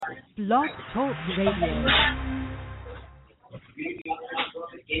Blog Talk Radio.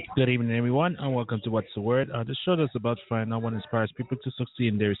 Good evening, everyone, and welcome to What's the Word, the show that's about finding out what inspires people to succeed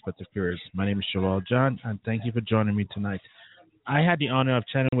in their respective careers. My name is Sherelle John, and thank you for joining me tonight. I had the honor of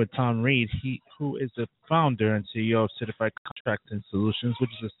chatting with Tom Reid, who is the founder and CEO of Certified Contracting Solutions, which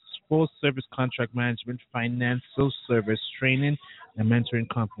is a full-service contract management, financial service, training, and mentoring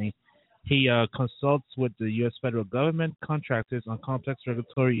company. He consults with the U.S. federal government contractors on complex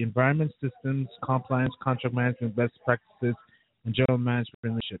regulatory environment systems, compliance, contract management best practices, and general management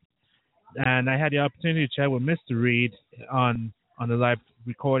leadership. And I had the opportunity to chat with Mr. Reid on the live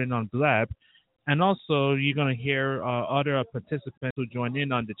recording on Blab. And also, you're going to hear other participants who joined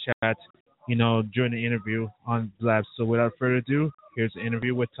in on the chat, during the interview on Blab. So without further ado, here's the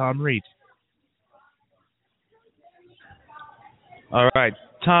interview with Tom Reid. All right.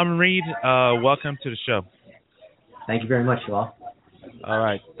 Tom Reid, welcome to the show. Thank you very much, Joel. All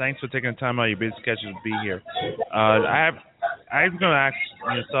right. Thanks for taking the time out of your busy schedule to be here. I'm going to ask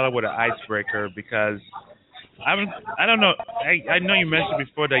you to start off with an icebreaker because I don't know. I know you mentioned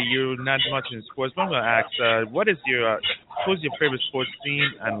before that you're not much in sports, but I'm going to ask, who's your favorite sports team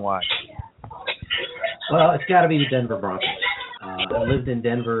and why? Well, it's got to be the Denver Broncos. I lived in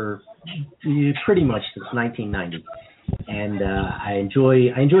Denver pretty much since 1990. And I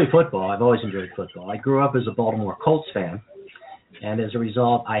enjoy football. I've always enjoyed football. I grew up as a Baltimore Colts fan, and as a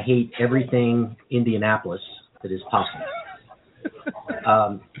result, I hate everything Indianapolis that is possible.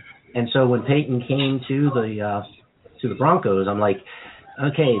 And so when Peyton came to the Broncos, I'm like,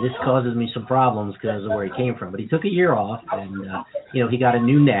 okay, this causes me some problems because of where he came from. But he took a year off, and he got a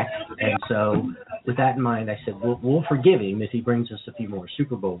new neck. And so with that in mind, I said, we'll forgive him if he brings us a few more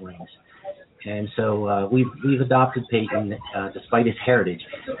Super Bowl rings. And so we've adopted Peyton despite his heritage.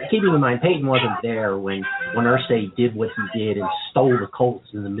 Keeping in mind, Peyton wasn't there when Irsay did what he did and stole the Colts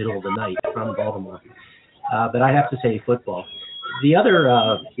in the middle of the night from Baltimore. But I have to say football. The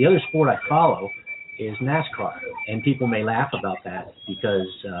other sport I follow is NASCAR, and people may laugh about that because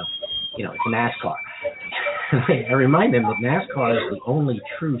it's NASCAR. I remind them that NASCAR is the only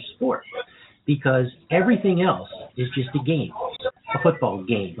true sport because everything else is just a game. A football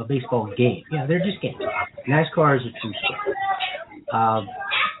game, a baseball game. Yeah, they're just games. NASCAR is a true sport.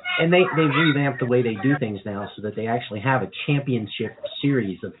 And they've revamped the way they do things now so that they actually have a championship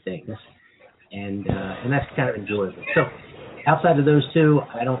series of things. And that's kind of enjoyable. So outside of those two,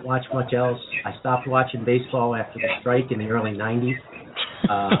 I don't watch much else. I stopped watching baseball after the strike in the early 90s.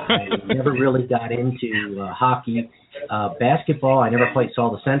 I never really got into hockey. Basketball, I never quite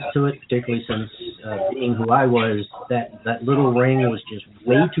saw the sense to it, particularly since being who I was, that little ring was just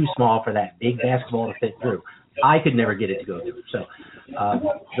way too small for that big basketball to fit through. I could never get it to go through. So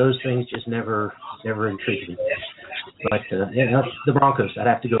those things just never intrigued me. But the Broncos, I'd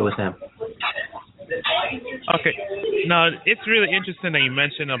have to go with them. Okay. Now, it's really interesting that you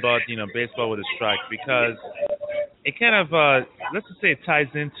mentioned about, baseball with a strike because it kind of, let's just say it ties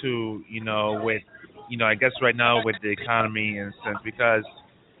into, with, I guess right now with the economy in a sense because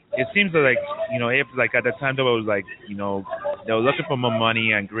it seems like, if like at the time they were like, they were looking for more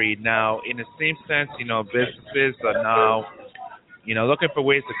money and greed. Now, in the same sense, businesses are now, looking for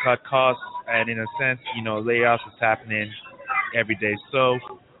ways to cut costs and in a sense, layoffs is happening every day. So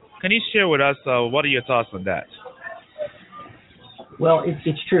can you share with us what are your thoughts on that? Well,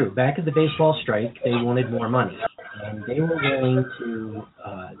 it's true. Back at the baseball strike, they wanted more money, and they were willing to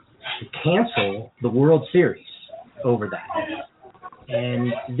cancel the World Series over that.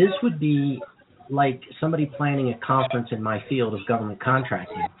 And this would be like somebody planning a conference in my field of government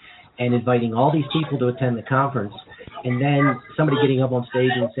contracting and inviting all these people to attend the conference, and then somebody getting up on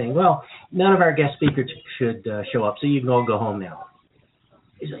stage and saying, well, none of our guest speakers should show up, so you can all go home now.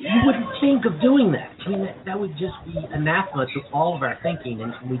 You wouldn't think of doing that. I mean, that would just be anathema to all of our thinking,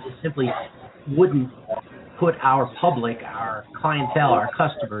 and we just simply wouldn't put our public, our clientele, our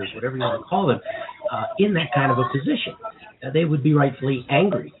customers, whatever you want to call them, in that kind of a position. They would be rightfully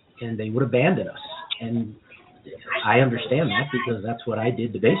angry, and they would abandon us. And I understand that because that's what I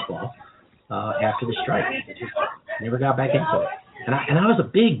did to baseball after the strike. I just never got back into it. And I was a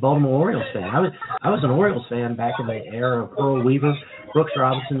big Baltimore Orioles fan. I was an Orioles fan back in the era of Earl Weaver, Brooks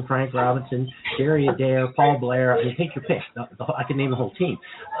Robinson, Frank Robinson, Jerry Adair, Paul Blair. I mean, take your pick. I can name the whole team,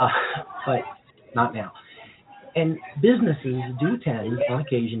 but not now. And businesses do tend, on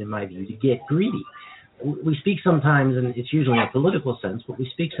occasion, in my view, to get greedy. We speak sometimes, and it's usually in a political sense, but we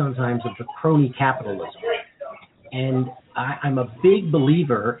speak sometimes of the crony capitalism. And I'm a big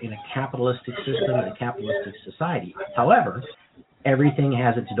believer in a capitalistic system and a capitalistic society. However, everything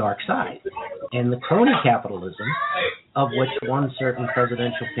has its dark side. And the crony capitalism of which one certain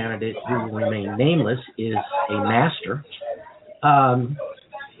presidential candidate who will remain nameless is a master,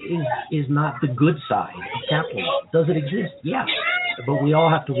 is not the good side of capitalism. Does it exist? Yeah, but we all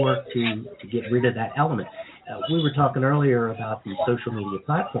have to work to get rid of that element. We were talking earlier about the social media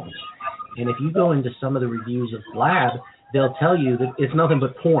platforms, and if you go into some of the reviews of Blab, they'll tell you that it's nothing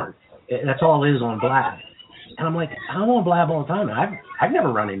but porn. That's all it is on Blab. And I'm like, I'm on Blab all the time, and I've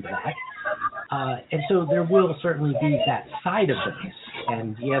never run into that. And so there will certainly be that side of things.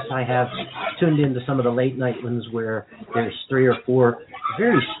 And yes, I have tuned into some of the late night ones where there's 3 or 4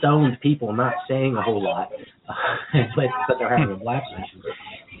 very stoned people not saying a whole lot, but they're having a Blab session.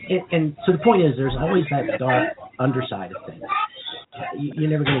 And so the point is, there's always that dark underside of things. You're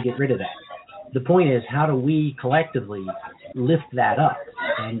never going to get rid of that. The point is, how do we collectively lift that up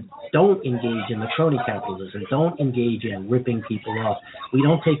and don't engage in the crony capitalism, don't engage in ripping people off. We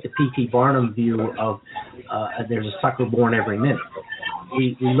don't take the P.T. Barnum view of there's a sucker born every minute.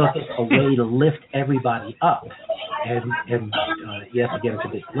 We look at a way to lift everybody up. And yes, again, it's a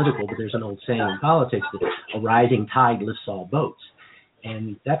bit political, but there's an old saying in politics that a rising tide lifts all boats.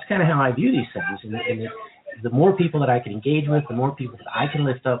 And that's kind of how I view these things. And the more people that I can engage with, the more people that I can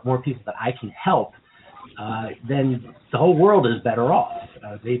lift up, more people that I can help, then the whole world is better off.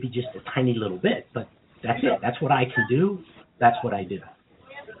 Maybe just a tiny little bit, but that's it. That's what I can do. That's what I do.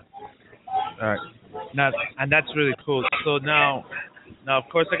 All right. Now, and that's really cool. So now, of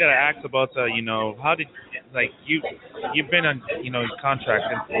course, I gotta ask about how did you've been on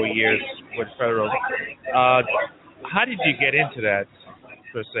contracting for years with federal. How did you get into that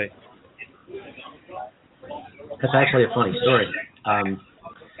per se? That's actually a funny story.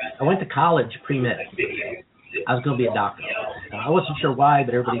 I went to college pre-med. I was going to be a doctor. I wasn't sure why,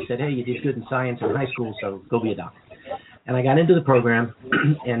 but everybody said, hey, you did good in science in high school, so go be a doctor. And I got into the program,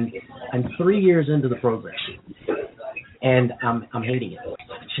 and I'm 3 years into the program, and I'm hating it.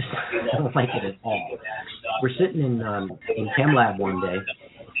 I don't like it at all. We're sitting in chem lab one day,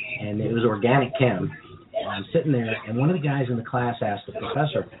 and it was organic chem. And I'm sitting there, and one of the guys in the class asked the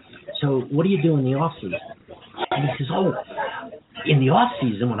professor, so what do you do in the off-season? And he says, oh, in the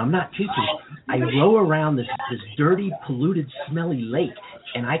off-season, when I'm not teaching, I row around this dirty, polluted, smelly lake,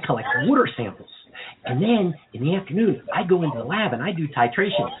 and I collect water samples. And then, in the afternoon, I go into the lab, and I do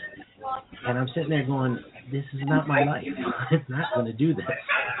titrations. And I'm sitting there going, this is not my life. I'm not going to do this.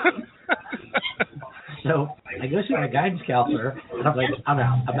 So I go see my guidance counselor, and I'm like, I'm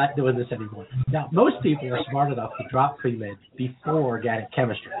out. I'm not doing this anymore. Now, most people are smart enough to drop pre-med before organic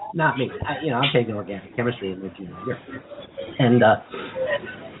chemistry. Not me. I'm taking organic chemistry in my junior year. And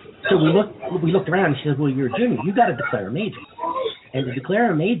so we looked around, and she said, well, you're a junior. You got to declare a major. And to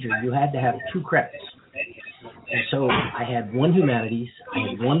declare a major, you had to have 2 credits. And so I had 1 humanities,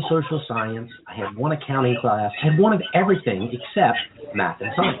 I had 1 social science, I had 1 accounting class, I had 1 of everything except math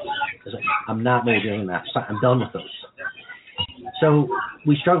and science. I'm not majoring in math. I'm done with those. So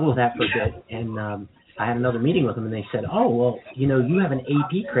we struggled with that for a bit, and I had another meeting with them, and they said, oh, well, you have an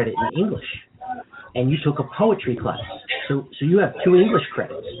AP credit in English, and you took a poetry class. So you have 2 English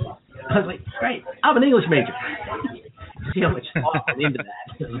credits. I was like, great, I'm an English major. See how much thought went into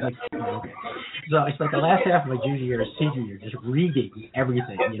that. So I spent the last half of my junior year and senior year just reading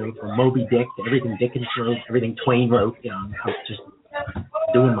everything, from Moby Dick to everything Dickens wrote, everything Twain wrote. I was just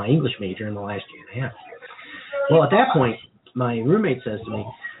doing my English major in the last year and a half. Well, at that point, my roommate says to me,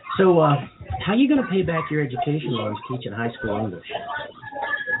 so how are you going to pay back your education loans teaching high school English?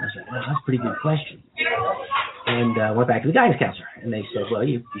 I said, well, that's a pretty good question. And went back to the guidance counselor, and they said, well,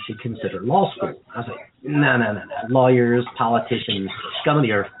 you should consider law school. I was like, no. Lawyers, politicians, scum of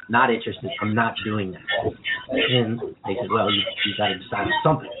the earth, not interested. I'm not doing that. And they said, well, you got to decide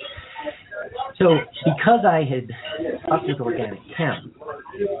something. So because I had stuck with organic chem,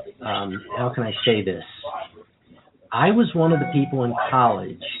 how can I say this? I was one of the people in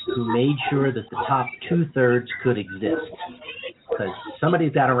college who made sure that the top 2/3 could exist, because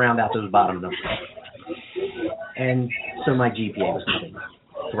somebody's got to round out those bottom numbers. And so my GPA was nothing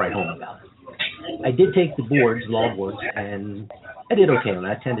to write home about. I did take the boards, law boards, and I did okay on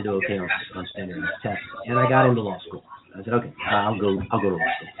that. I tended to do okay on standardized tests, and I got into law school. I said, okay, I'll go to law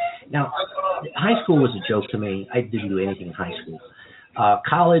school. Now, high school was a joke to me. I didn't do anything in high school.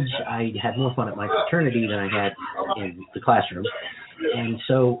 College, I had more fun at my fraternity than I had in the classroom, and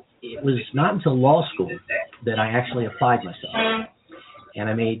so it was not until law school that I actually applied myself. And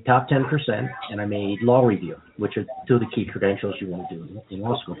I made top 10%, and I made law review, which are 2 of the key credentials you want to do in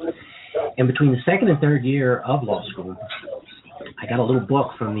law school. And between the 2nd and 3rd year of law school, I got a little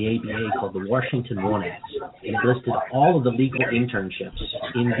book from the ABA called the Washington One Act, and it listed all of the legal internships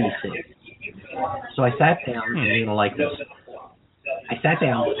in D.C. So I sat down, and you're going to like this. I sat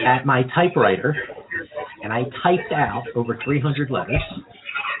down at my typewriter, and I typed out over 300 letters.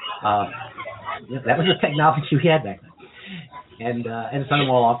 That was the technology we had back then. And sent them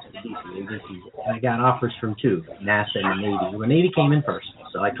all off to the DC. And I got offers from two, NASA and the Navy. Well, the Navy came in first,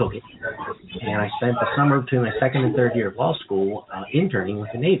 so I took it. And I spent the summer between my second and third year of law school interning with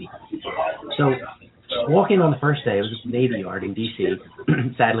the Navy. So walking on the first day, it was at the Navy Yard in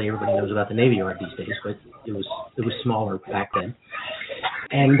DC. Sadly, everybody knows about the Navy Yard these days, but it was smaller back then.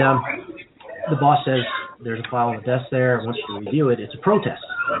 And the boss says, "There's a file on the desk there. I want you to review it. It's a protest."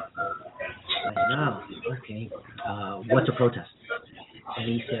 I said, "Oh, okay. What's a protest?" And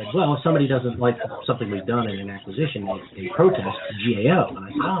he said, "Well, if somebody doesn't like something we've done in an acquisition, they protest GAO." And I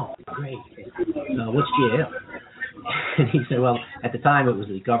said, "Oh, great. What's GAO?" And he said, "Well, at the time it was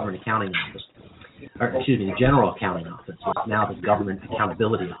the Government Accounting Office, or excuse me, the General Accounting Office. It's now the Government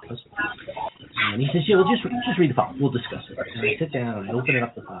Accountability Office." And he says, "Yeah, well, just read the file. We'll discuss it." And I sit down and I open it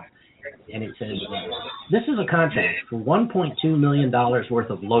up the file. And it says, "This is a contract for $1.2 million worth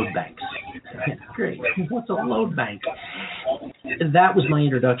of load banks." Great. What's a load bank? That was my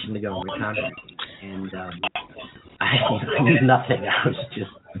introduction to government contracting. And I knew nothing. I was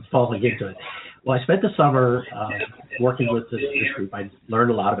just falling into it. Well, I spent the summer working with this group. I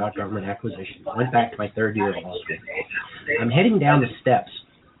learned a lot about government acquisition. I went back to my third year of law school. I'm heading down the steps.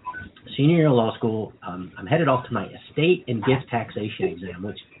 Senior year of law school, I'm headed off to my estate and gift taxation exam,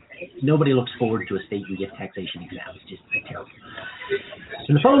 which nobody looks forward to estate and gift taxation exam. It's just terrible.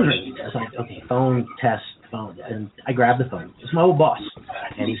 And the phone rings. I was like, okay, phone, test, phone. And I grabbed the phone. It's my old boss.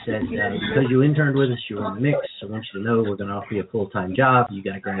 And he said, "Because you interned with us, you were in the mix. I want you to know we're going to offer you a full-time job. You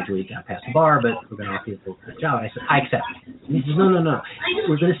got to graduate, got to pass the bar, but we're going to offer you a full-time job." And I said, "I accept." And he says, No.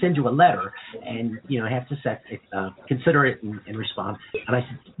 We're going to send you a letter, and, I have to consider it and respond." And I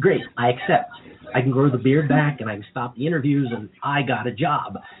said, "Great, I accept. I can grow the beard back, and I can stop the interviews, and I got a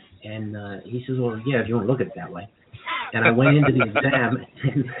job." And he says, "Well, yeah, if you want to look at it that way." And I went into the exam,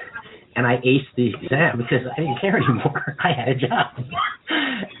 and I aced the exam because I didn't care anymore. I had a job.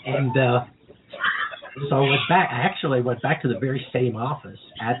 And so I went back. I actually went back to the very same office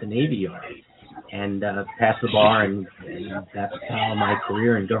at the Navy Yard and passed the bar, and that's how my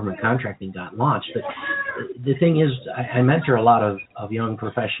career in government contracting got launched. But the thing is, I mentor a lot of young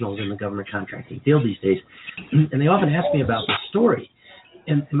professionals in the government contracting field these days, and they often ask me about this story.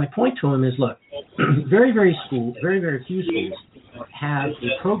 And my point to them is, look, very, very few schools have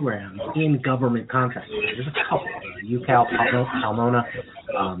a program in government contracting. There's a couple. UCal, Pomona,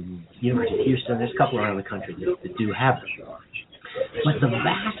 University of Houston. There's a couple around the country that do have them. But the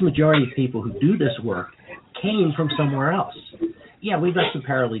vast majority of people who do this work came from somewhere else. Yeah, we've got some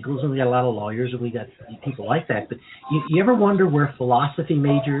paralegals, and we got a lot of lawyers, and we got people like that. But you ever wonder where philosophy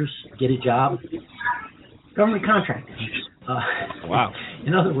majors get a job? Government contracting. Wow.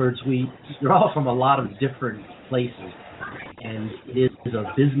 In other words, we're all from a lot of different places, and it is a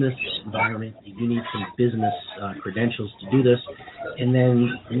business environment. You need some business credentials to do this, and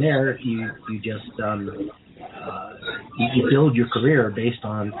then from there you just you build your career based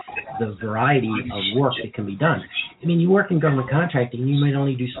on the variety of work that can be done. I mean, you work in government contracting, you might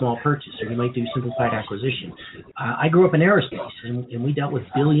only do small purchase, or you might do simplified acquisition. I grew up in aerospace, and we dealt with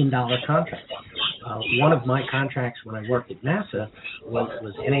billion-dollar contracts. One of my contracts when I worked at NASA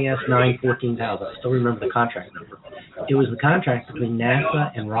was NAS 9-14,000. I still remember the contract number. It was the contract between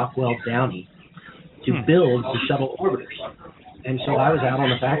NASA and Rockwell Downey to build the shuttle orbiters. And so I was out on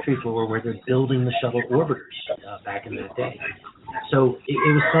the factory floor where they're building the shuttle orbiters back in that day. So it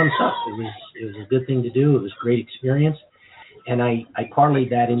was fun stuff. It was a good thing to do. It was a great experience. And I parlayed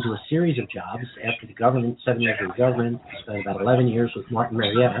that into a series of jobs after the government, 7 years of government. I spent about 11 years with Martin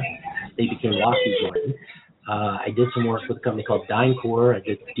Marietta. They became Lockheed Martin. I did some work with a company called DynCorp. I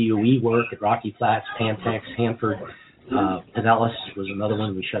did DOE work at Rocky Flats, Pantex, Hanford. Pinellas was another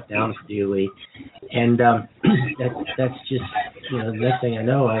one we shut down for DOE. And that's just, the next thing I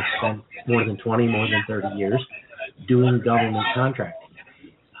know, I've spent more than 30 years doing government contracting.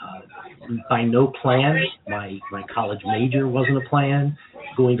 By no plan. My college major wasn't a plan.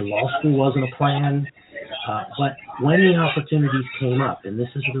 Going to law school wasn't a plan. But when the opportunities came up, and this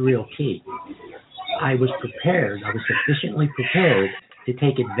is the real key, I was prepared. I was sufficiently prepared to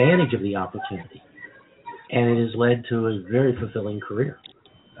take advantage of the opportunity. And it has led to a very fulfilling career.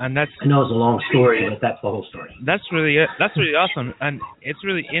 And I know it's a long story, but that's the whole story. That's really awesome, and it's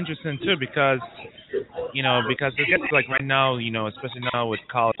really interesting too because it gets like right now, especially now with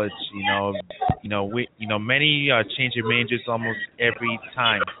college, many change their majors almost every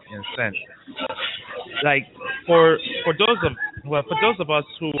time in a sense. Like for those of us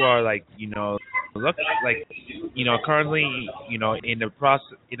who are like look like, currently, in the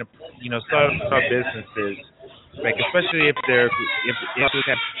process, starting start businesses, like especially if if they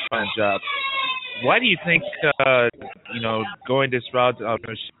have a job. Why do you think going this route of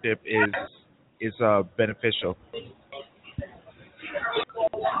entrepreneurship is beneficial?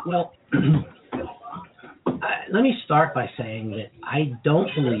 Well, let me start by saying that I don't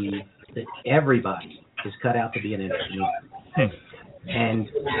believe that everybody is cut out to be an entrepreneur. And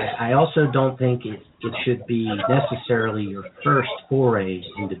I also don't think it should be necessarily your first foray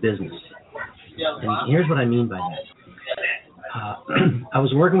into business. And here's what I mean by that. I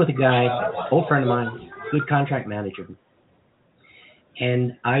was working with a guy, old friend of mine, good contract manager,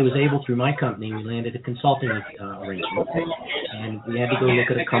 and I was able, through my company, we landed a consulting arrangement, and we had to go look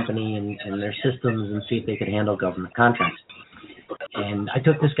at a company and their systems and see if they could handle government contracts. And I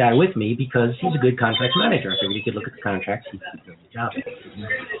took this guy with me because he's a good contract manager. I figured he could look at the contracts and do the job.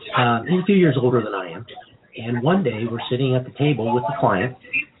 He's a few years older than I am. And one day we're sitting at the table with the client.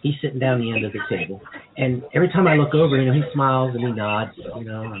 He's sitting down the end of the table. And every time I look over, he smiles and he nods, and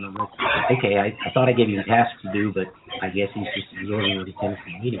I'm like, okay, I thought I gave you a task to do, but I guess he's just absorbing what he tends to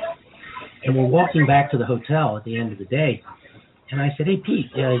be eating. And we're walking back to the hotel at the end of the day. And I said, hey,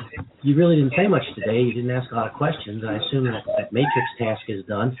 Pete, you really didn't say much today. You didn't ask a lot of questions. I assume that matrix task is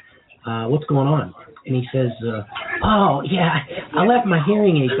done. What's going on? And he says, oh, yeah, I left my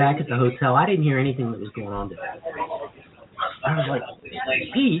hearing aid back at the hotel. I didn't hear anything that was going on today. I was like,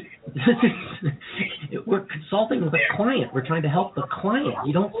 Pete, we're consulting with a client. We're trying to help the client.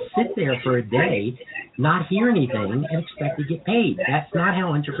 You don't sit there for a day, not hear anything, and expect to get paid. That's not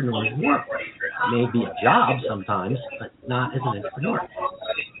how entrepreneurs work. It may be a job sometimes, but not as an entrepreneur.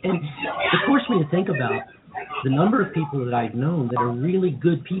 And it forced me to think about the number of people that I've known that are really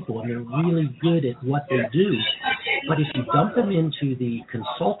good people, and they're really good at what they do. But if you dump them into the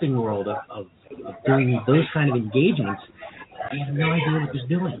consulting world of doing those kind of engagements, they have no idea what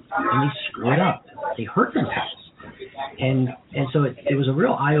they're doing, and they screw it up. They hurt themselves. And so it was a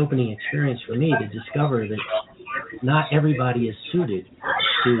real eye-opening experience for me to discover that not everybody is suited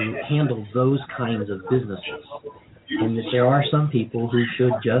to handle those kinds of businesses, and that there are some people who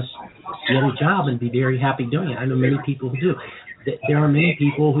should just get a job and be very happy doing it. I know many people who do. There are many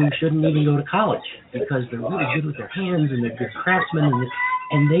people who shouldn't even go to college because they're really good with their hands and they're good craftsmen,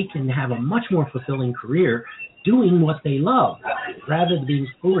 and they can have a much more fulfilling career doing what they love, rather than being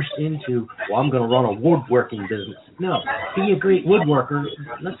forced into, well, I'm going to run a woodworking business. No, be a great woodworker.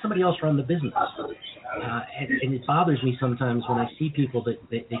 Let somebody else run the business. And it bothers me sometimes when I see people that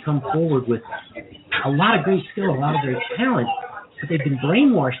they come forward with a lot of great skill, a lot of great talent, but they've been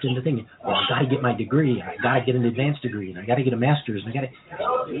brainwashed into thinking, well, I've got to get my degree, I've got to get an advanced degree, and I've got to get a master's, and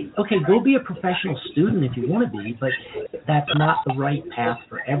okay, go be a professional student if you want to be, but that's not the right path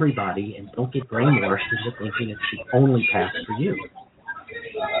for everybody, and don't get brainwashed into thinking it's the only path for you.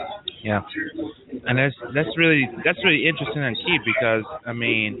 Yeah, and that's really interesting and key because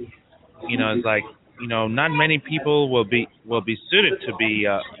it's like not many people will be suited to be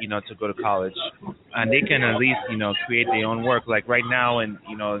to go to college, and they can at least create their own work. Like right now in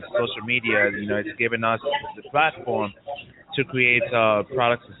social media, it's given us the platform to create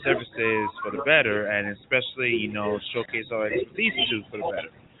products and services for the better, and especially showcase our expertise too for the better.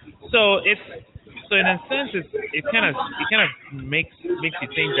 So in a sense it kind of makes you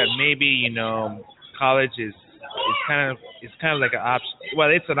think that maybe college is kind of like an option. Well,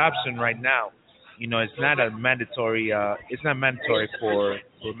 it's an option right now. It's not a mandatory. It's not mandatory for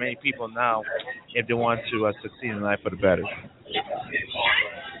many people now if they want to succeed in life for the better.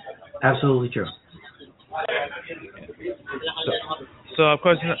 Absolutely true. So of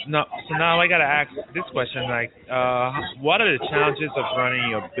course, so now I gotta ask this question: like, what are the challenges of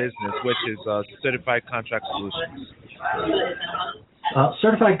running your business, which is Certified Contract Solutions?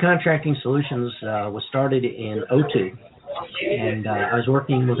 Certified Contracting Solutions was started in '02. And I was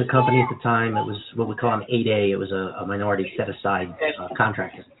working with a company at the time that was what we call an 8A. It was a minority set-aside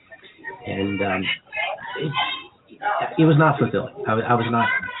contractor. And it was not fulfilling. I was not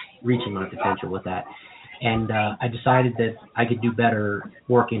reaching my potential with that. And I decided that I could do better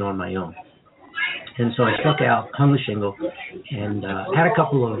working on my own. And so I struck out, hung the shingle, and had a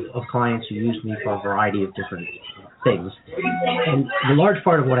couple of clients who used me for a variety of different things. And the large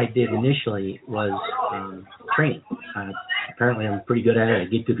part of what I did initially was training. Apparently I'm pretty good at it. I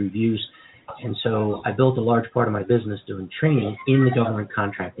get good reviews. And so I built a large part of my business doing training in the government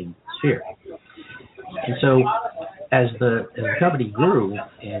contracting sphere. And so as the company grew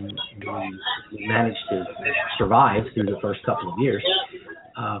and we managed to survive through the first couple of years,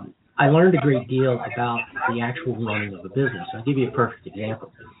 I learned a great deal about the actual running of a business. I'll give you a perfect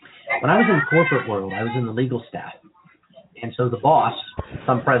example. When I was in the corporate world, I was in the legal staff. And so the boss,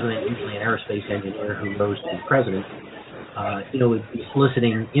 some president, usually an aerospace engineer who rose to be president, would be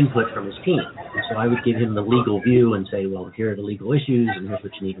soliciting input from his team. And so I would give him the legal view and say, well, here are the legal issues and here's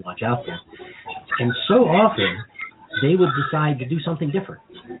what you need to watch out for. And so often they would decide to do something different.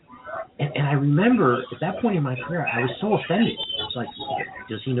 And I remember at that point in my career, I was so offended. It's like,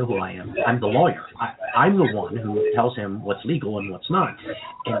 does he know who I am? I'm the lawyer. I'm the one who tells him what's legal and what's not.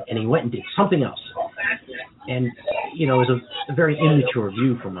 And he went and did something else. And, it was a very immature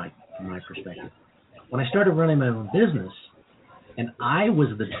view from my perspective. When I started running my own business, and I was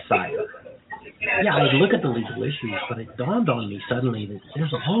the decider, I'd look at the legal issues, but it dawned on me suddenly that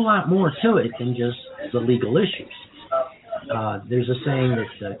there's a whole lot more to it than just the legal issues. There's a saying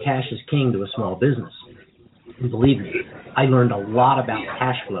that cash is king to a small business. And believe me, I learned a lot about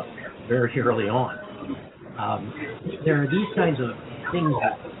cash flow very early on. There are these kinds of things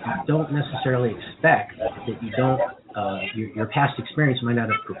that you don't necessarily expect, that you don't, your past experience might not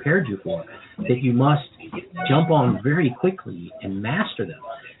have prepared you for, that you must jump on very quickly and master them.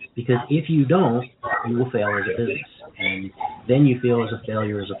 Because if you don't, you will fail as a business. And then you feel as a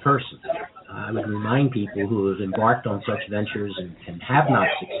failure as a person. I would remind people who have embarked on such ventures and have not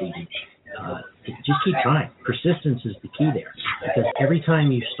succeeded, just keep trying. Persistence is the key there. Because every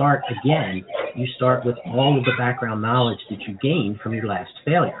time you start again, you start with all of the background knowledge that you gained from your last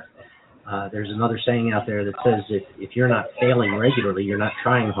failure. There's another saying out there that says if you're not failing regularly, you're not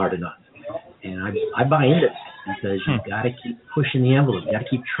trying hard enough. And I buy into that, because you've got to keep pushing the envelope. You've got to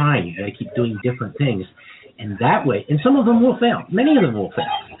keep trying. You've got to keep doing different things. And that way, and some of them will fail. Many of them will fail.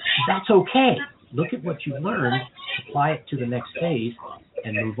 That's okay. Look at what you've learned, apply it to the next phase,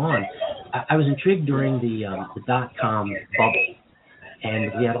 and move on. I was intrigued during the dot-com bubble.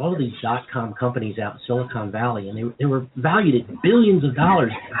 And we had all of these dot-com companies out in Silicon Valley, and they were valued at billions of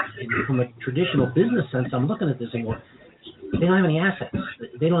dollars. And from a traditional business sense, I'm looking at this and going, they don't have any assets.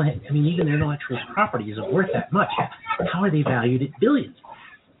 They don't have, even their intellectual property isn't worth that much. How are they valued at billions?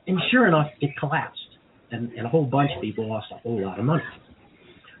 And sure enough, it collapsed. And a whole bunch of people lost a whole lot of money.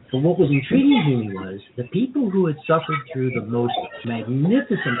 But what was intriguing to me was the people who had suffered through the most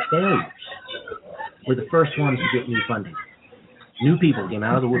magnificent failures were the first ones to get new funding. New people came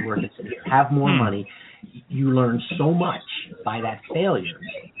out of the woodwork and said, have more money. You learn so much by that failure.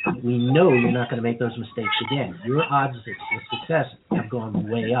 We know you're not going to make those mistakes again. Your odds of success have gone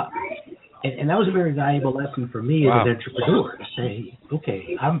way up. And that was a very valuable lesson for me as an entrepreneur, to say,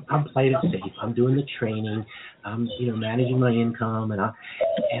 okay, I'm playing it safe. I'm doing the training. I'm managing my income. And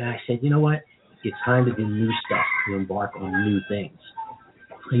I said, you know what? It's time to do new stuff, to embark on new things.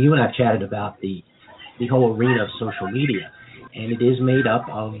 And you and I have chatted about the whole arena of social media. And it is made up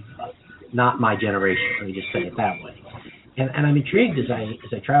of not my generation, let me just say it that way. And I'm intrigued as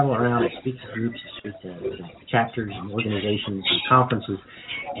I travel around and speak to groups, speak to chapters and organizations and conferences,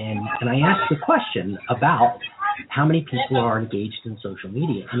 and I ask the question about how many people are engaged in social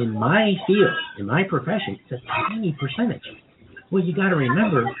media. And in my field, in my profession, it's a tiny percentage. Well, you got to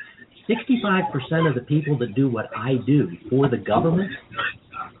remember, 65% of the people that do what I do for the government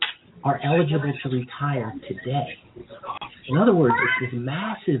are eligible to retire today. In other words, it's this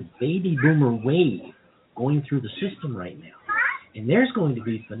massive baby boomer wave going through the system right now. And there's going to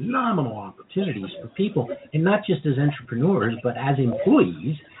be phenomenal opportunities for people, and not just as entrepreneurs, but as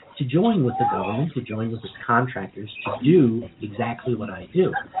employees, to join with the government, to join with its contractors, to do exactly what I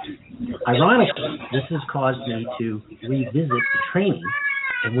do. Ironically, this has caused me to revisit the training,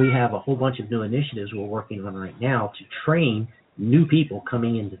 and we have a whole bunch of new initiatives we're working on right now to train new people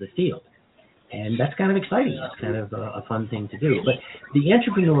coming into the field. And that's kind of exciting. It's kind of a fun thing to do. But the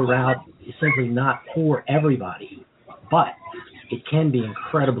entrepreneur route is simply not for everybody, but it can be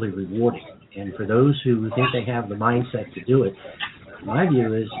incredibly rewarding. And for those who think they have the mindset to do it, my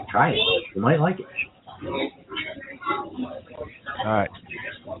view is try it. You might like it. All right.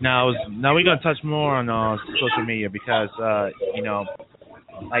 Now we're going to touch more on social media because,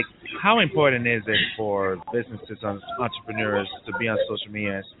 like, how important is it for businesses and entrepreneurs to be on social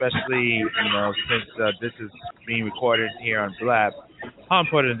media, especially, since this is being recorded here on Blab? How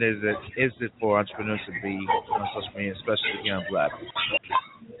important is it for entrepreneurs to be on social media, especially here on Blab?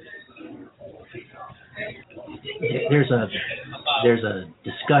 There's a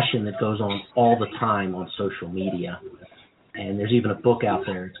discussion that goes on all the time on social media, and there's even a book out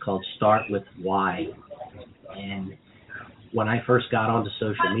there. It's called Start With Why. And when I first got onto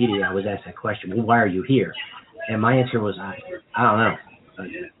social media, I was asked that question, well, why are you here? And my answer was, I don't know.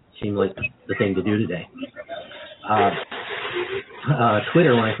 It seemed like the thing to do today.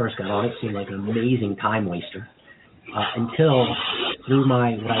 Twitter, when I first got on, it seemed like an amazing time waster. until through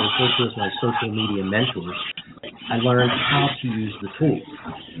my what I refer to as my social media mentors, I learned how to use the tools.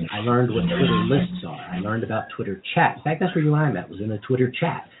 I learned what Twitter lists are. I learned about Twitter chat. In fact, that's where you and I met, was in a Twitter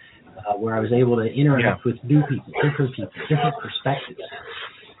chat, where I was able to interact with new people, different perspectives.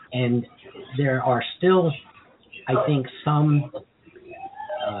 And there are still, I think, some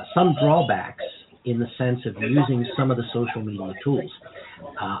drawbacks in the sense of using some of the social media tools.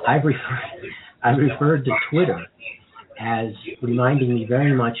 I've referred to Twitter as reminding me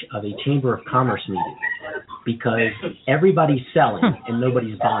very much of a Chamber of Commerce meeting, because everybody's selling and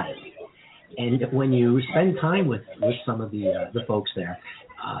nobody's buying. And when you spend time with some of the folks there,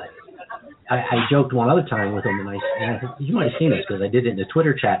 I joked one other time with them, and I you might have seen this because I did it in the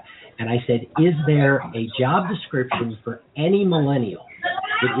Twitter chat, and I said, is there a job description for any millennial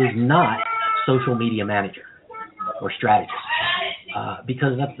that is not social media manager or strategist?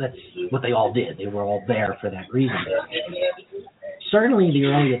 Because that's what they all did. They were all there for that reason. Certainly the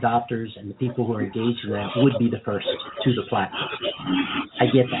early adopters and the people who are engaged in that would be the first to the platform. I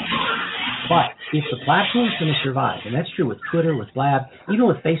get that. But if the platform is going to survive, and that's true with Twitter, with Blab, even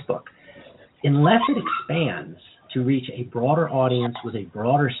with Facebook, unless it expands to reach a broader audience with a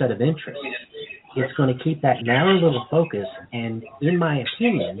broader set of interests, it's going to keep that narrow little focus. And in my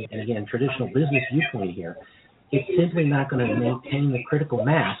opinion, and again, traditional business viewpoint here, it's simply not going to maintain the critical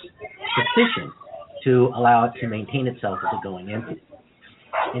mass sufficient to allow it to maintain itself as a going entity.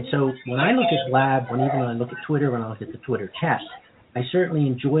 And so when I look at Blab, when I look at Twitter, when I look at the Twitter chat, I certainly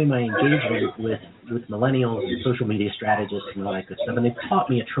enjoy my engagement with millennials and social media strategists and all that good stuff, and they've taught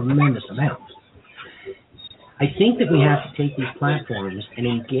me a tremendous amount. I think that we have to take these platforms and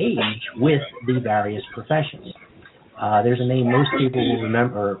engage with the various professions. There's a name most people will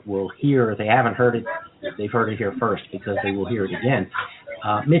remember, will hear. If they haven't heard it, they've heard it here first because they will hear it again.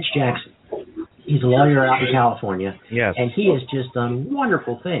 Mitch Jackson. He's a lawyer out in California, yes, and he has just done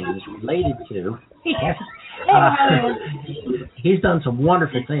wonderful things related to. Hey, Kathy. He's done some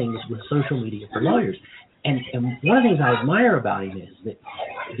wonderful things with social media for lawyers, and one of the things I admire about him is that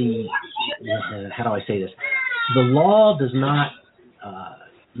how do I say this? The law does not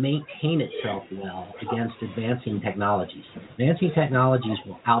maintain itself well against advancing technologies. Advancing technologies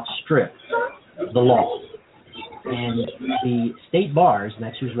will outstrip the law. And the state bars, and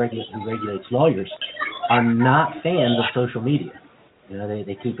that's who regulates lawyers, are not fans of social media. You know,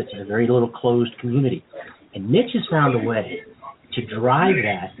 they keep it in a very little closed community. And Mitch has found a way to drive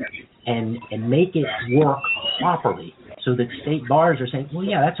that and make it work properly so that state bars are saying, well,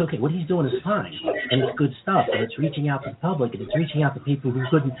 yeah, that's okay. What he's doing is fine, and it's good stuff, and it's reaching out to the public, and it's reaching out to people who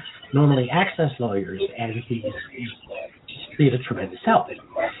couldn't normally access lawyers, and he's been a tremendous help.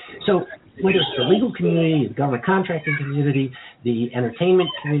 So whether it's the legal community, the government contracting community, the entertainment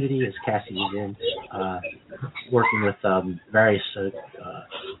community, as Cassie is in, working with various,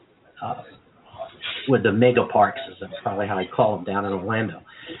 with the mega parks, is probably how I call them down in Orlando.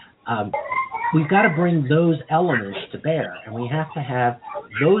 We've got to bring those elements to bear, and we have to have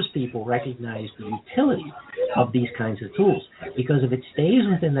those people recognize the utility of these kinds of tools. Because if it stays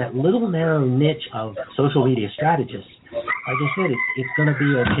within that little narrow niche of social media strategists, like I said, it's going to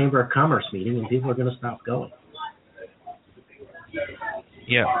be a Chamber of Commerce meeting, and people are going to stop going.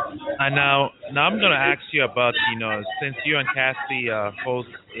 Yeah. And now I'm going to ask you about, since you and Cassie host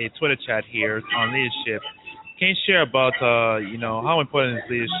a Twitter chat here on leadership, can you share about, how important is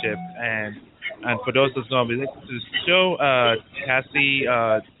leadership? And for those that's going to be listening to the show, Cassie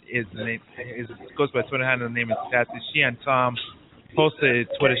goes by Twitter handle. The name is Cassie. She and Tom posted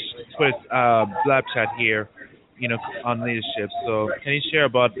Twitter Blab chat here, on leadership. So can you share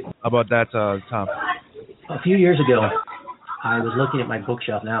about that, Tom? A few years ago, I was looking at my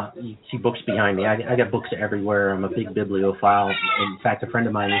bookshelf. Now, you see books behind me. I got books everywhere. I'm a big bibliophile. In fact, a friend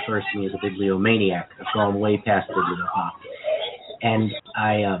of mine refers to me as a bibliomaniac. I've gone way past bibliophile. And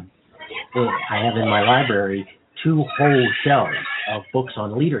I have in my library 2 whole shelves of books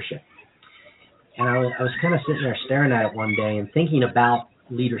on leadership. And I was kind of sitting there staring at it one day and thinking about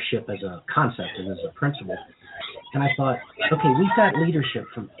leadership as a concept and as a principle. And I thought, okay, we've got leadership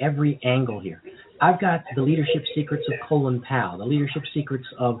from every angle here. I've got the leadership secrets of Colin Powell, the leadership secrets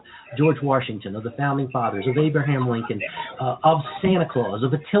of George Washington, of the Founding Fathers, of Abraham Lincoln, of Santa Claus,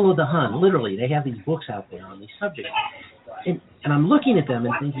 of Attila the Hun. Literally, they have these books out there on these subjects. And I'm looking at them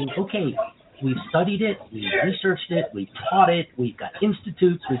and thinking, okay, we've studied it, we've researched it, we've taught it, we've got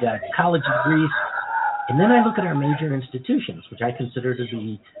institutes, we've got college degrees. And then I look at our major institutions, which I consider to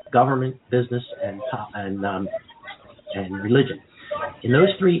be government, business, and religion. In those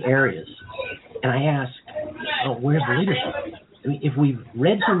 3 areas, and I ask, where's the leadership? I mean, if we've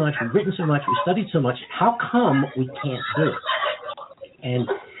read so much, we've written so much, we've studied so much, how come we can't do it? And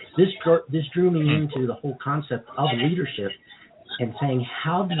this drew me into the whole concept of leadership and saying,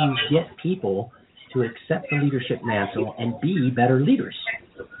 how do you get people to accept the leadership mantle and be better leaders?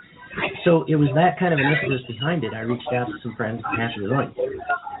 So it was that kind of an impetus behind it. I reached out to some friends, Cassie was like,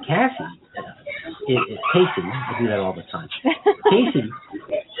 Cassie, Casey, I do that all the time. Casey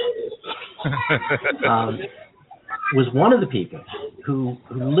was one of the people who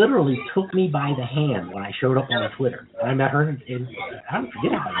literally took me by the hand when I showed up on Twitter. I met her in I don't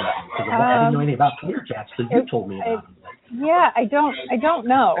forget how I met her, because I didn't know anything about Twitter chats, because you told me about them. Yeah, I don't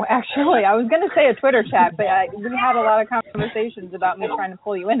know, actually. I was going to say a Twitter chat, but we had a lot of conversations about me trying to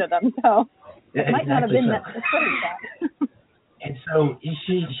pull you into them, so it might not have been a Twitter chat. And so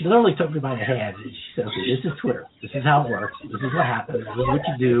she literally took me by the hand, and she said, okay, this is Twitter. This is how it works. This is what happens. This is what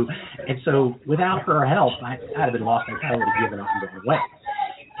you do. And so without her help, I'd have been lost. I probably would have given up and gone away.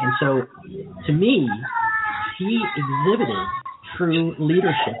 And so to me, she exhibited true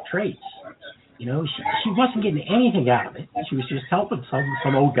leadership traits. You know, she wasn't getting anything out of it. She was just helping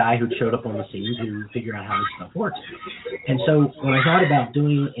some old guy who showed up on the scene to figure out how this stuff works. And so when I thought about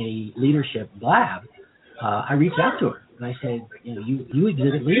doing a leadership blab, I reached out to her. And I said, you know, you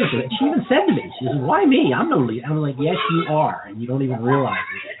exhibit leadership. And she even said to me, she said, why me? I'm no leader. I'm like, yes, you are, and you don't even realize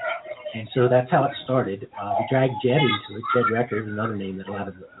it. And so that's how it started. We dragged Jed into it. Jed Record, another name that a lot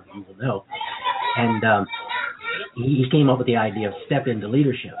of you will know. And he came up with the idea of step into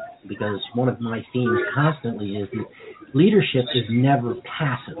leadership, because one of my themes constantly is that leadership is never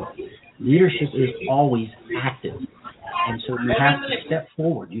passive. Leadership is always active. And so you have to step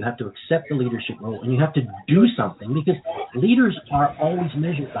forward. You have to accept the leadership role, and you have to do something, because leaders are always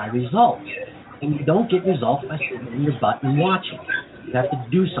measured by results. And you don't get results by sitting in your butt and watching. You have to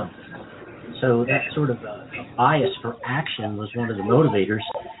do something. So that sort of a bias for action was one of the motivators,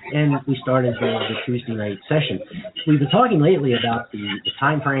 and we started the Tuesday night session. We've been talking lately about the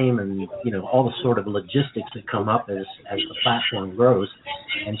time frame and, you know, all the sort of logistics that come up as the platform grows,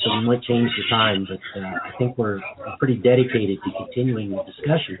 and so we might change the time, but I think we're pretty dedicated to continuing the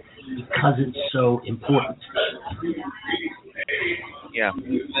discussion because it's so important. Yeah,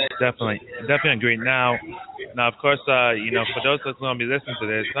 definitely agree. Now, of course, you know, for those that's going to be listening to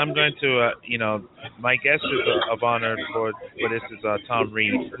this, I'm going to, you know, my guest is of honor for this is Tom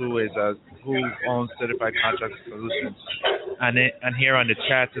Reid, who owns Certified Contract Solutions, and here on the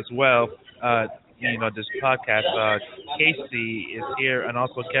chat as well, you know, this podcast, Casey is here, and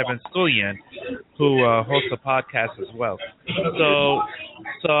also Kevin Scullion, who hosts a podcast as well.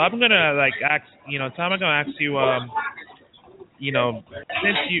 So I'm gonna ask, you know, Tom, I'm gonna ask you, you know,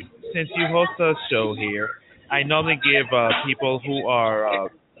 since you host a show here, I normally give people who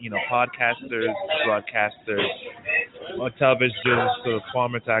are, you know, podcasters, broadcasters, or television sort of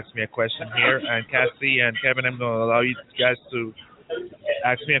formats to ask me a question here. And Cassie and Kevin, I'm going to allow you guys to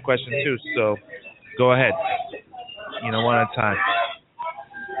ask me a question too. So go ahead, you know, one at a time.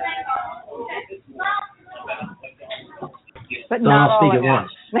 But not I'll all speak at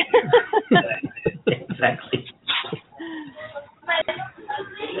once. Exactly.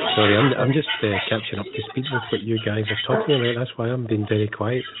 Sorry, I'm just catching up to speed with what you guys are talking about. That's why I'm being very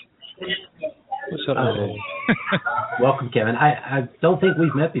quiet. What's up? Welcome, Kevin. I don't think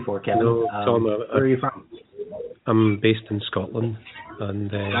we've met before, Kevin. No, Tom. Where are you from? I'm based in Scotland,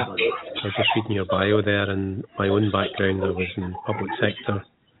 and I was just reading your bio there, and my own background, I was in public sector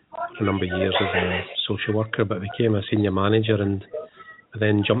for a number of years as a social worker, but became a senior manager, and I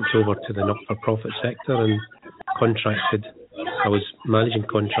then jumped over to the not-for-profit sector and contracted. I was managing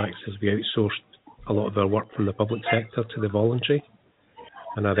contracts as we outsourced a lot of our work from the public sector to the voluntary.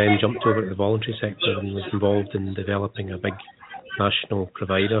 And I then jumped over to the voluntary sector and was involved in developing a big national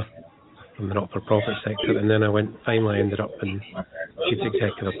provider from the not-for-profit sector. And then finally ended up in chief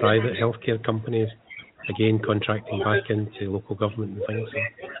executive of private healthcare companies, again contracting back into local government and things.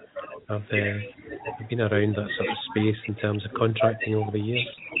 So I've been around that sort of space in terms of contracting over the years.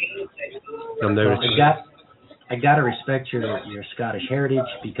 I'm now I gotta respect your Scottish heritage,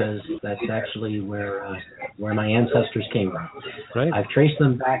 because that's actually where my ancestors came from. Right. I've traced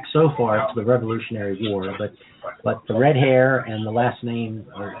them back so far to the Revolutionary War, but the red hair and the last name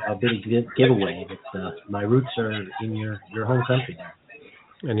are a big giveaway. But my roots are in your home country.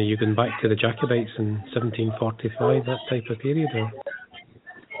 And are you going back to the Jacobites in 1745, that type of period, or?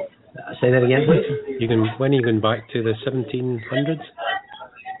 Say that again, please. When are you going back to the 1700s?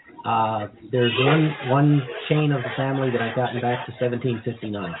 There's one chain of the family that I've gotten back to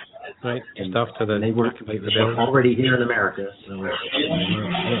 1759. Right, and after they were already here in America, so we're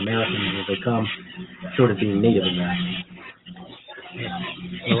Americans as they come, short of being Native American.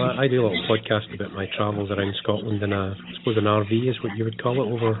 Well, I do a little podcast about my travels around Scotland, and I suppose an RV is what you would call it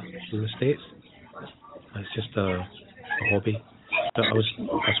over in the States. It's just a hobby. But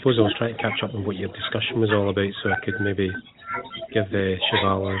I suppose I was trying to catch up on what your discussion was all about, so I could maybe give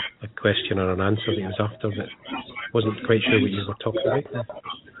Cheval a question or an answer that he was after, but wasn't quite sure what you were talking about.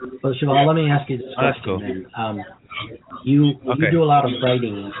 Well, Cheval, let me ask you this question. Cool. You do a lot of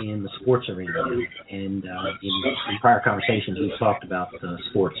writing in the sports arena, and in prior conversations we've talked about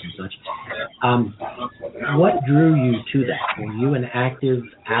sports and such. What drew you to that? Were you an active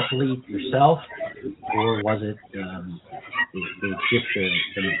athlete yourself, or was it just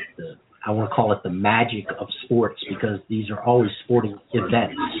the I want to call it the magic of sports, because these are always sporting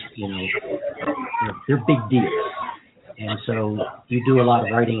events, they're big deals. And so you do a lot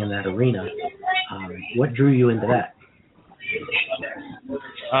of writing in that arena. What drew you into that?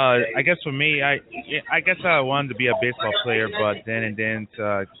 I guess for me, I guess I wanted to be a baseball player, but then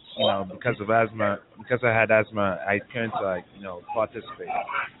because of asthma, because I had asthma, I couldn't participate.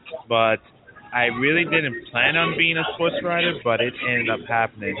 But I really didn't plan on being a sports writer, but it ended up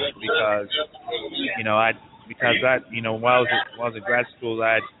happening because while I was in grad school,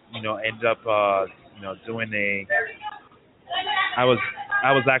 I ended up doing I was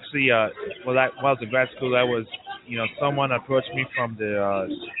actually while I was in grad school, I was someone approached me from the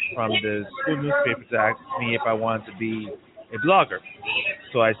school newspaper to ask me if I wanted to be a blogger.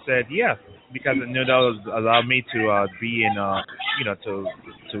 So I said yeah, because I knew that would allow me to be in to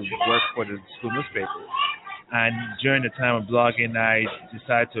work for the school newspaper. And during the time of blogging, I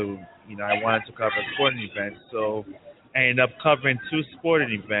decided to I wanted to cover sporting events. So I ended up covering 2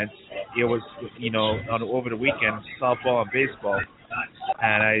 sporting events. It was over the weekend, softball and baseball,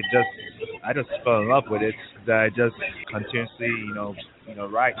 and I just fell in love with it. That I just continuously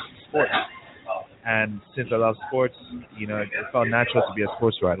write sports, and since I love sports, it felt natural to be a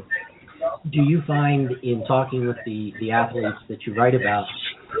sports writer. Do you find in talking with the athletes that you write about,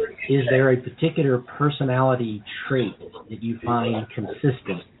 is there a particular personality trait that you find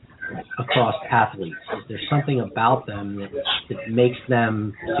consistent across athletes? Is there something about them that makes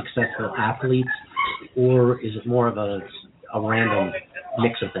them successful athletes, or is it more of a random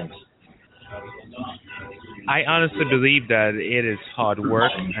mix of things? I honestly believe that it is hard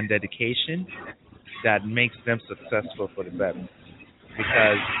work and dedication that makes them successful for the better.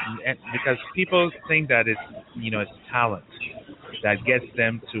 Because people think that it's talent that gets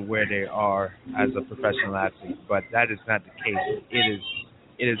them to where they are as a professional athlete, but that is not the case.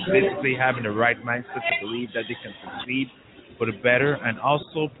 It is basically having the right mindset to believe that they can succeed for the better, and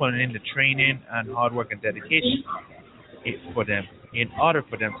also putting in the training and hard work and dedication for them in order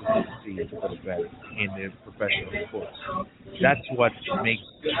for them to succeed for the better in their professional sports. That's what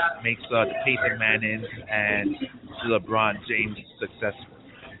makes the Peyton Mannings and LeBron James successful.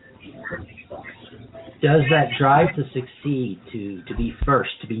 Does that drive to succeed, to be first,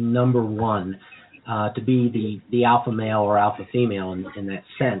 to be number one, to be the alpha male or alpha female in that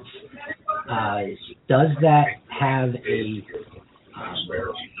sense, does that have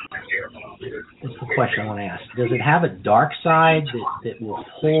that's the question I want to ask. Does it have a dark side that will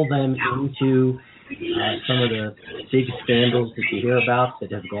pull them into some of the big scandals that you hear about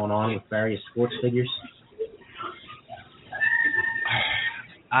that have gone on with various sports figures?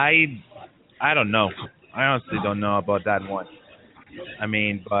 I don't know. I honestly don't know about that one. I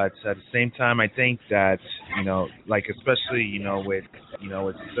mean, but at the same time, I think that especially with the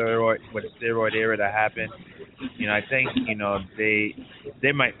steroid era that happened, I think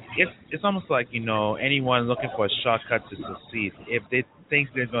they might. It's almost like anyone looking for a shortcut to succeed. If they think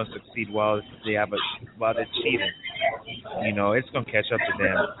they're going to succeed while they're cheating, it's going to catch up to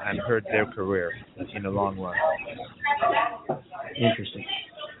them and hurt their career in the long run. Interesting.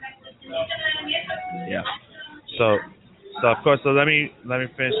 Yeah. So of course, let me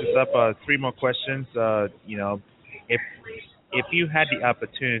finish this up. 3 more questions. If you had the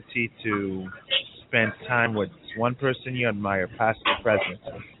opportunity to spend time with one person you admire, past or present,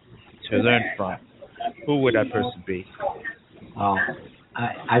 to learn from, who would that person be?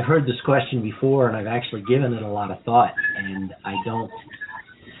 I've heard this question before, and I've actually given it a lot of thought, and I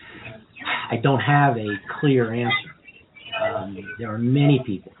don't have a clear answer. There are many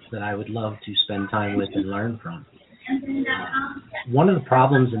people that I would love to spend time with and learn from. One of the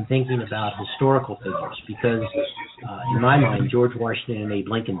problems in thinking about historical figures, because in my mind, George Washington and Abe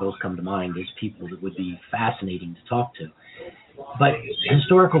Lincoln both come to mind as people that would be fascinating to talk to. But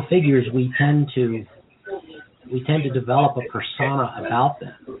historical figures, we tend to develop a persona about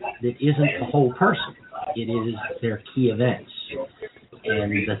them that isn't the whole person. It is their key events.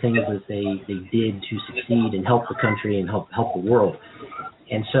 and the things that they did to succeed and help the country and help the world.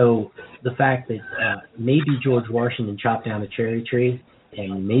 And so the fact that maybe George Washington chopped down a cherry tree,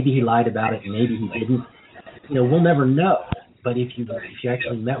 and maybe he lied about it, and maybe he didn't, we'll never know. But if you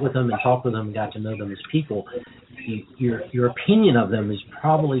actually met with them and talked with them and got to know them as people, your opinion of them is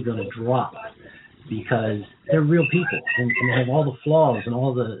probably going to drop, because they're real people, and they have all the flaws and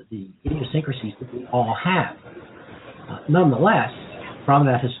all the idiosyncrasies that we all have. Nonetheless, from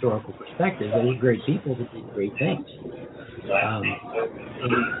that historical perspective, they were great people that did great things.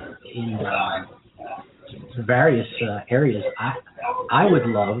 In various areas, I would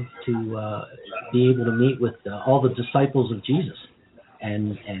love to be able to meet with all the disciples of Jesus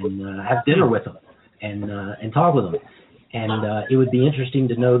and have dinner with them and talk with them. And it would be interesting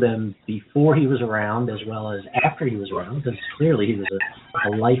to know them before he was around as well as after he was around, because clearly he was a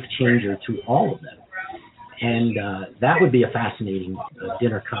life changer to all of them. And that would be a fascinating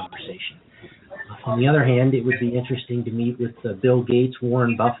dinner conversation. On the other hand, it would be interesting to meet with Bill Gates,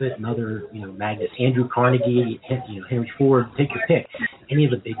 Warren Buffett, and other magnates, Andrew Carnegie, Henry Ford, take your pick. Any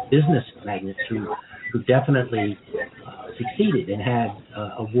of the big business magnates who definitely succeeded and had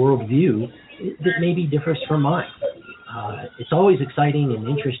a worldview that maybe differs from mine. It's always exciting and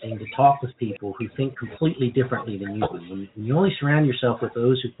interesting to talk with people who think completely differently than you do. When you only surround yourself with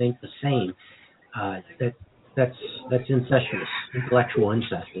those who think the same, that's incestuous, intellectual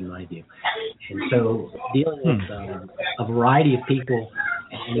incest in my view. And so dealing with a variety of people,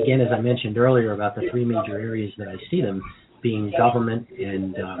 and again, as I mentioned earlier about the three major areas that I see them being government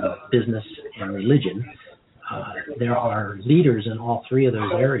and business and religion, there are leaders in all three of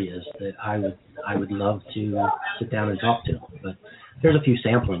those areas that I would love to sit down and talk to. But there's a few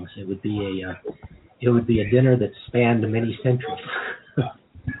samplings. It would be a dinner that spanned many centuries.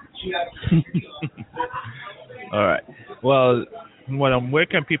 All right. Well, where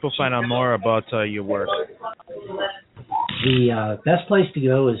can people find out more about your work? The best place to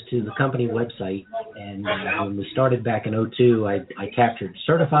go is to the company website. And when we started back in '02, I captured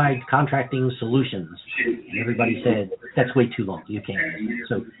Certified Contracting Solutions. And everybody said, that's way too long. You can't.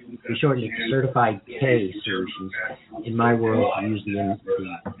 So we shortened it to Certified K Solutions. In my world, I use the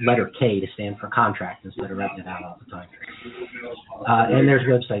letter K to stand for contract instead of writing it out all the time. And there's a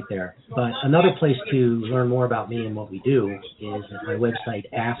website there. But another place to learn more about me and what we do is at my website,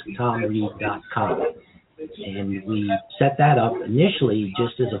 asktomreid.com. And we set that up initially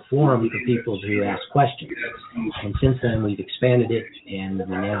just as a forum for people to ask questions. And since then, we've expanded it, and we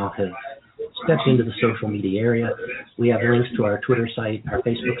now have stepped into the social media area. We have links to our Twitter site, our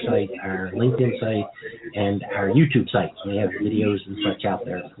Facebook site, our LinkedIn site, and our YouTube site. We have videos and such out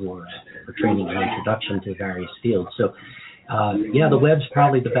there for training and introduction to various fields. So, the web's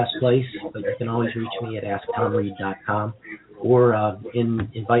probably the best place, but you can always reach me at asktomreid.com. Or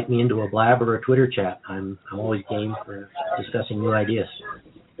invite me into a blab or a Twitter chat. I'm always game for discussing new ideas.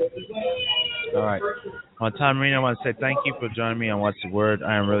 All right. Well, Tom Reid, I want to say thank you for joining me on What's the Word.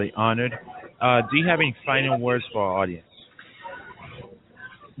 I am really honored. Do you have any final words for our audience?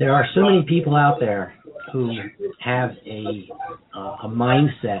 There are so many people out there who have a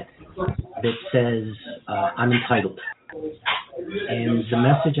mindset that says, I'm entitled. And the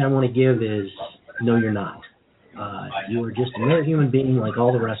message I want to give is, no, you're not. You are just another human being like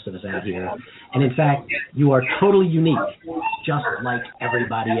all the rest of us out here. And in fact, you are totally unique, just like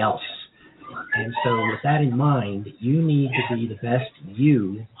everybody else. And so with that in mind, you need to be the best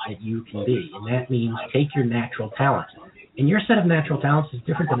you that you can be. And that means take your natural talents. And your set of natural talents is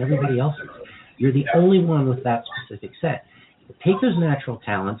different than everybody else's. You're the only one with that specific set. Take those natural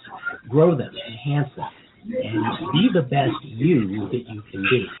talents, grow them, enhance them, and be the best you that you can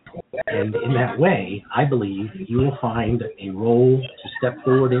be. And in that way, I believe you will find a role to step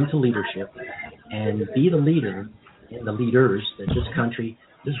forward into leadership and be the leader and the leaders that this country,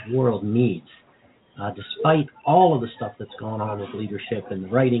 this world needs. Despite all of the stuff that's going on with leadership and the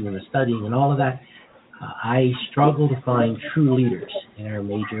writing and the studying and all of that, I struggle to find true leaders in our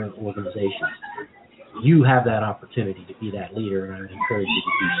major organizations. You have that opportunity to be that leader, and I would encourage you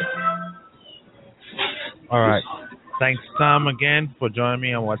to do so. All right. Thanks, Tom, again for joining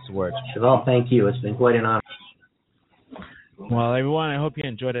me on What's the Word. Well, thank you. It's been quite an honor. Well, everyone, I hope you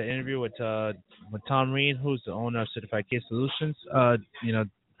enjoyed the interview with Tom Reid, who's the owner of Certified Case Solutions.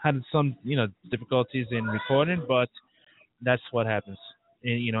 Had some difficulties in recording, but that's what happens.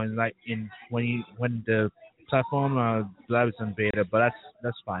 When the platform Blab is in beta, but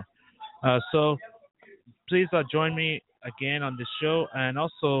that's fine. So please join me again on this show, and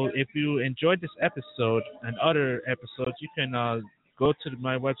also if you enjoyed this episode and other episodes, you can go to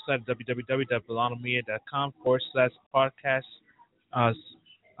my website www.volanomedia.com/podcast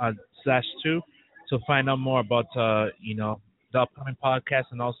 /2 to find out more about the upcoming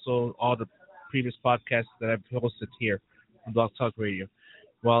podcast and also all the previous podcasts that I've hosted here on Blog Talk Radio.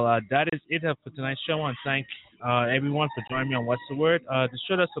 Well, that is it for tonight's show. I want to thank everyone for joining me on What's the Word. The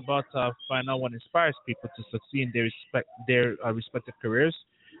show that's about find out what inspires people to succeed in their respective careers.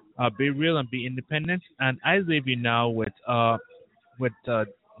 Be real and be independent. And I leave you now with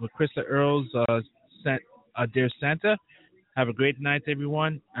Krista Earls' Dear Santa. Have a great night,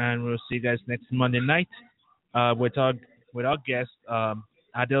 everyone, and we'll see you guys next Monday night with our guest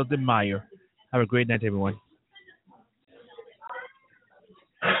Adele de Meyer. Have a great night, everyone.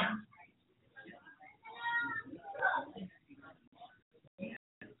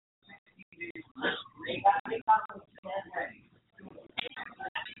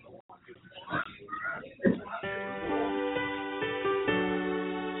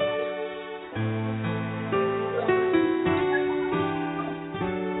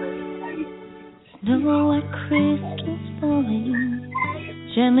 Snow white crystals falling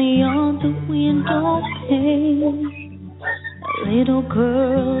gently on the window pane. A little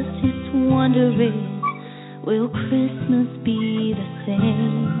girl sits wondering, will Christmas be the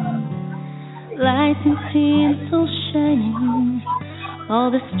same? Lights and tinsel shining, all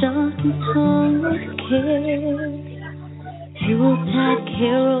the stockings hung with care. Yuletide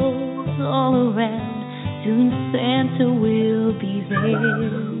carols all around, soon Santa will be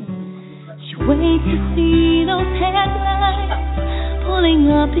there. Wait to see those headlights pulling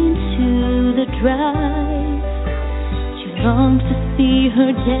up into the drive. She longs to see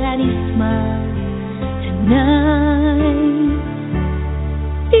her daddy smile tonight.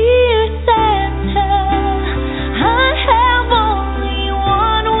 Dear Santa, I have only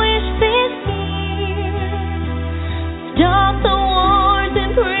one wish this year. Stop the wars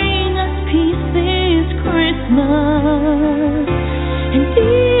and bring us peace this Christmas. And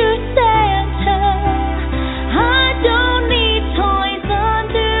dear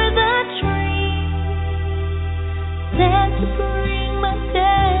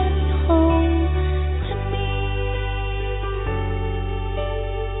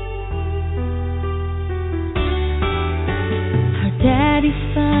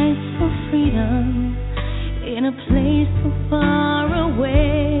in a place so far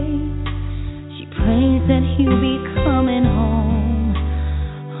away, she prays that he'll be coming home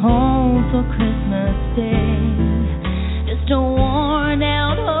for Christmas Day. Just a worn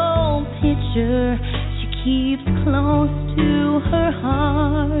out old picture she keeps close to her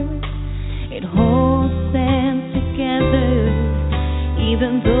heart. It holds them together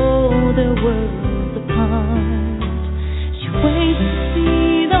even though their worlds apart. She waits to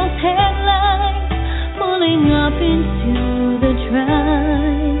see those headlights pulling up into the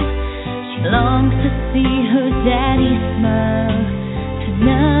drive. She longs to see her daddy smile